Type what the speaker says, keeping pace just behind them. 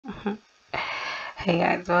Hey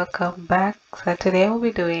guys, welcome back. So today we'll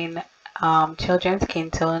be doing children's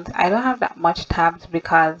skin tones. I don't have that much tabs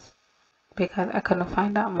because I couldn't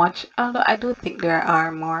find that much. Although I do think there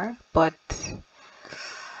are more, but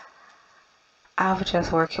I'll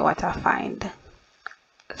just work with what I find.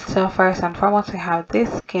 So first and foremost, we have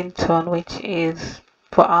this skin tone, which is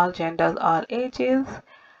for all genders, all ages.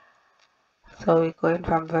 So we're going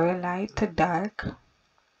from very light to dark.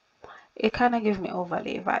 It kind of gives me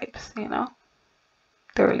overlay vibes,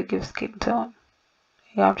 to really give skin tone.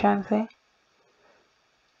 You know what I'm trying to say?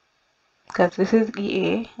 Because this is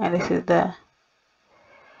EA and this is the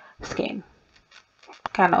skin.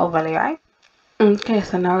 Kind of overlay, right? Okay,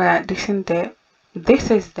 so now we're at this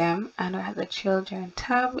is them, and we have the children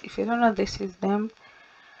tab. If you don't know, this is them.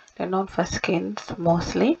 They're known for skins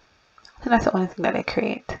mostly. So that's the only thing that they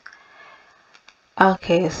create.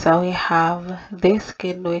 Okay, so we have this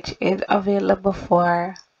skin which is available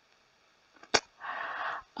for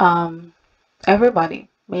everybody,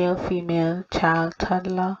 male, female, child,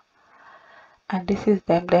 toddler. And this is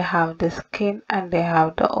them. They have the skin and they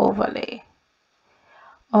have the overlay.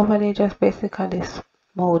 Overlay just basically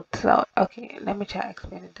smooths out. Okay, let me try to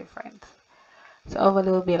explain the difference. So overlay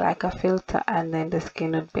will be like a filter, and then the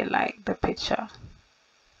skin would be like the picture.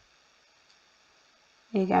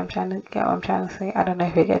 You get what I'm trying to say? I don't know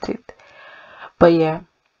if you get it, but yeah,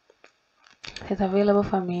 it's available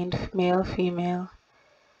for male, female,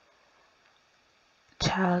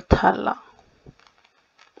 child, toddler.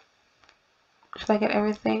 Should I get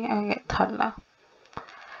everything? I get toddler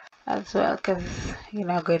as well, because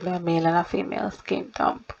good a male and a female skin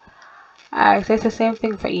tone. Alright, so it's the same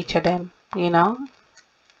thing for each of them.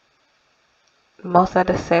 Most of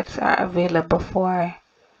the sets are available for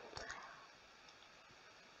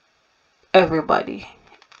everybody,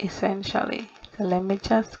 essentially. So let me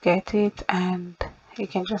just get it and you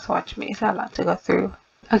can just watch me. It's a lot to go through.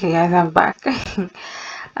 Okay guys, I'm back.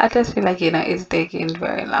 I just feel like it's taking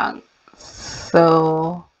very long.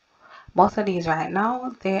 So most of these right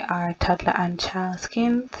now, they are toddler and child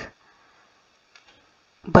skins,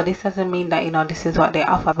 but this doesn't mean that this is what they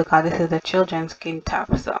offer, because this is the children's skin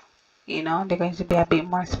tab. So they're going to be a bit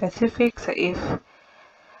more specific. So if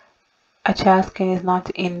a child skin is not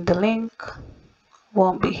in the link,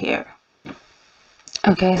 won't be here.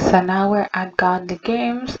 Okay, so now we're at Godly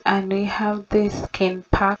Games and we have this skin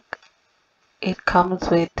pack. It comes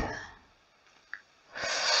with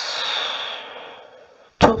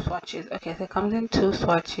 2 swatches. Okay, so it comes in 2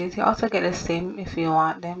 swatches. You also get the same if you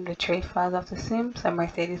want them, the trade files of the Sims, so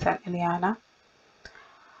Mercedes and Eliana.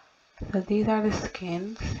 So these are the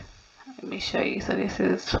skins. Let me show you. So this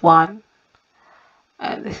is one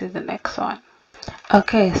and this is the next one.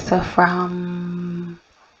 Okay, so from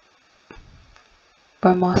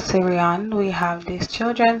Syrian, we have this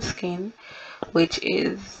children's skin, which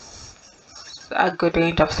is a good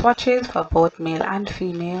range of swatches for both male and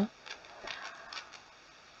female.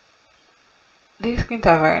 These skins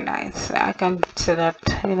are very nice. I can say that,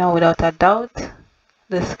 without a doubt,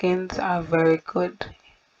 the skins are very good.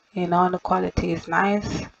 The quality is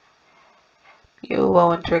nice. You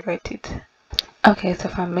won't regret it. Okay, so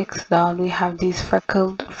from Mixdown, we have these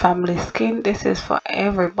freckled family skin. This is for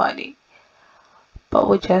everybody, but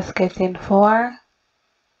we're just getting for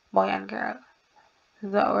boy and girl. This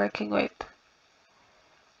is what we're working with.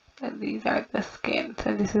 And these are the skin.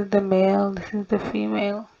 So this is the male, this is the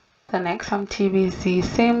female. The next from TBC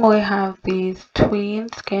Sim, we have these tween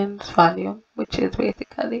skins volume, which is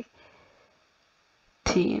basically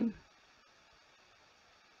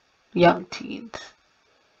young teens.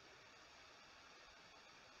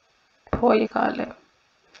 What do you call it?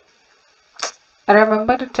 I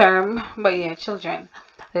remember the term, but yeah, children.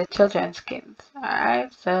 The children's skins.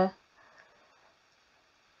 Alright, so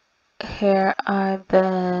here are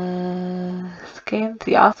the skins.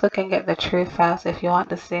 You also can get the trade files if you want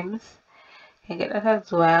the Sims. You can get that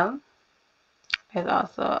as well. There's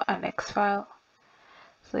also an X file.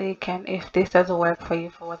 So you can, if this doesn't work for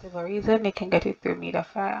you for whatever reason, you can get it through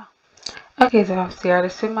Mediafire. Okay, so from Sierra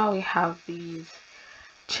Swimmer, we have these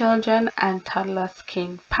children and toddler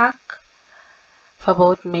skin pack for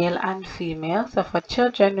both male and female. So for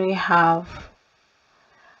children, we have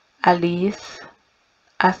Alice,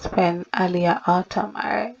 Aspen, Alia, Autumn.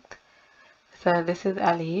 Alright, so this is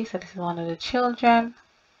Ali. So this is one of the children.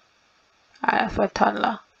 Alright, for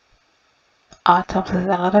toddler, Autumn. So this is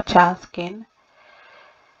another child skin.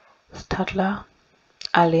 It's toddler,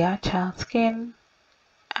 Alia, child skin,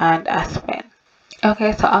 and Aspen.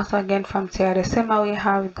 Okay, so also again from Sierra Sima, we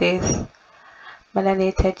have this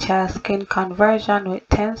melanated child skin conversion with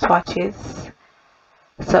 10 swatches.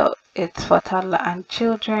 So it's for toddler and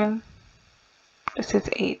children. This is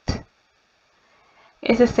 8.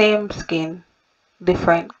 It's the same skin,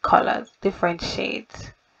 different colors, different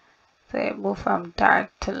shades. So it move from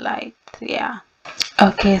dark to light. Yeah.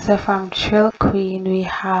 Okay, so from Trill Queen we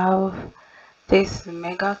have this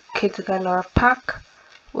Mega Kids Galore pack,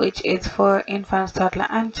 which is for infant, toddler,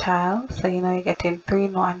 and child. So you know you're getting 3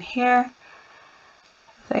 in 1 here.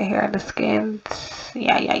 So here are the skins.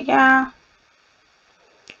 Yeah.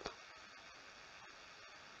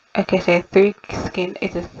 Okay, so 3 skin.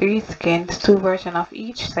 It is 3 skins, 2 versions of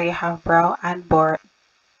each. So you have brow and browless,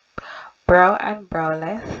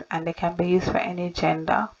 and they can be used for any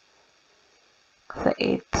gender. So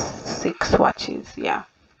it's 6 swatches, yeah,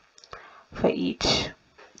 for each.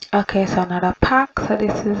 Okay, so another pack. So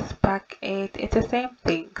this is pack 8. It's the same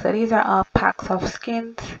thing. So these are all packs of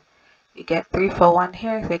skins. You get 3 for 1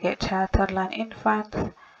 here. So you get child, toddler, and infant.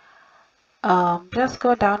 Just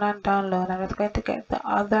go down and download. I'm just going to get the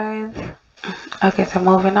others. Okay, so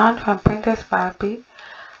moving on from Princess Barbie,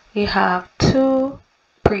 we have 2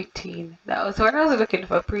 preteen. That was when I was looking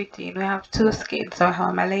for preteen. We have 2 skins. So we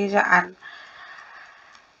have Malaysia and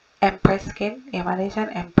Empress skin. Yeah, Malaysian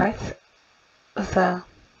Empress. So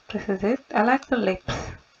this is it. I like the lips.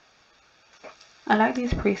 I like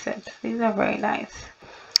these presets. These are very nice.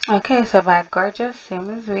 Okay, so by Gorgeous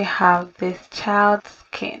Sims, we have this child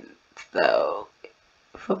skin. So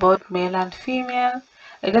for both male and female,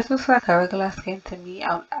 it just looks like a regular skin to me.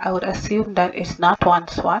 I would assume that it's not one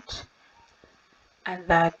swatch, and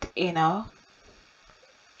that, you know,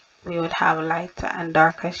 we would have lighter and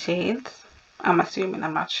darker shades. I'm assuming,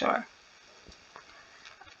 I'm not sure.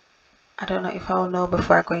 I don't know if I will know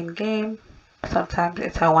before I go in game. Sometimes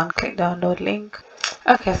it's a one-click download link.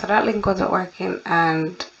 Okay, so that link wasn't working,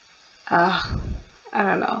 and I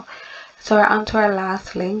don't know. So we're on to our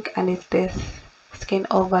last link, and it's this skin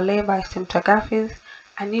overlay by Simtographies.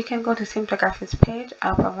 And you can go to Simtographies page.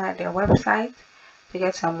 I'll provide their website to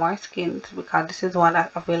get some more skins, because this is one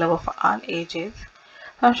that's available for all ages.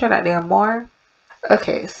 So I'm sure that there are more.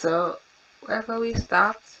 Okay, so wherever we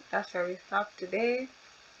stopped, that's where we stopped today.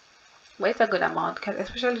 But it's a good amount, because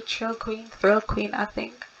especially Thrill Queen, I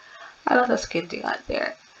think. A lot of skins you got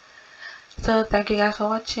there. So thank you guys for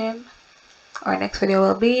watching. Our next video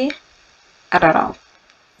will be, I don't know.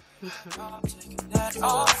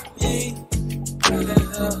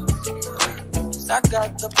 I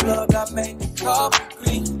got the plug, I make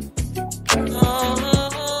it